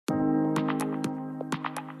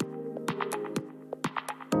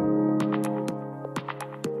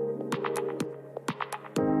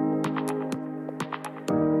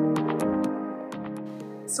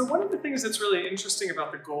So one of the things that's really interesting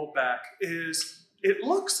about the Goldback is it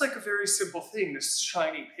looks like a very simple thing, this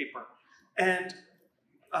shiny paper. And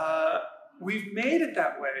we've made it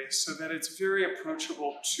that way so that it's very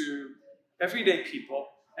approachable to everyday people.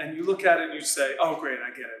 And you look at it and you say, oh great,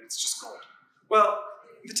 I get it, it's just gold. Well,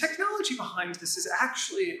 the technology behind this is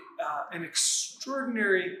actually an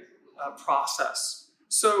extraordinary process.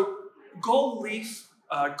 So gold leaf,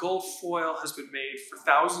 gold foil has been made for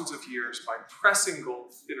thousands of years by pressing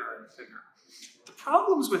gold thinner and thinner. The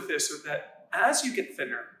problems with this are that as you get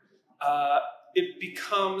thinner, it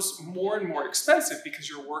becomes more and more expensive because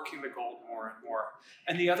you're working the gold more and more.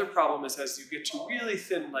 And the other problem is as you get to really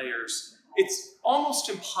thin layers, it's almost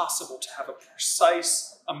impossible to have a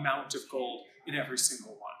precise amount of gold in every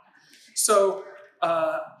single one. So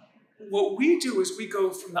what we do is we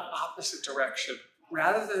go from the opposite direction.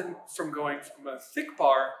 Rather than from going from a thick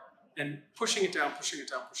bar and pushing it down, pushing it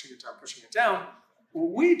down, pushing it down, pushing it down,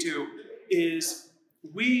 what we do is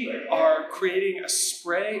we are creating a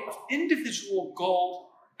spray of individual gold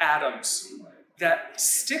atoms that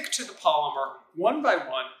stick to the polymer one by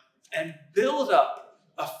one and build up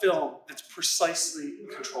a film that's precisely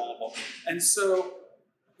controllable. And so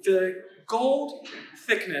the gold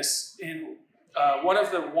thickness in one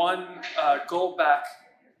of the Goldback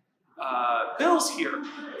bills here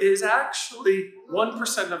is actually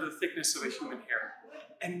 1% of the thickness of a human hair.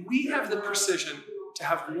 And we have the precision to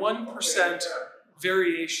have 1%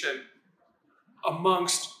 variation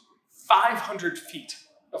amongst 500 feet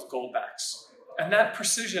of Goldbacks. And that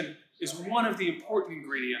precision is one of the important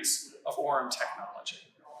ingredients of Orem technology.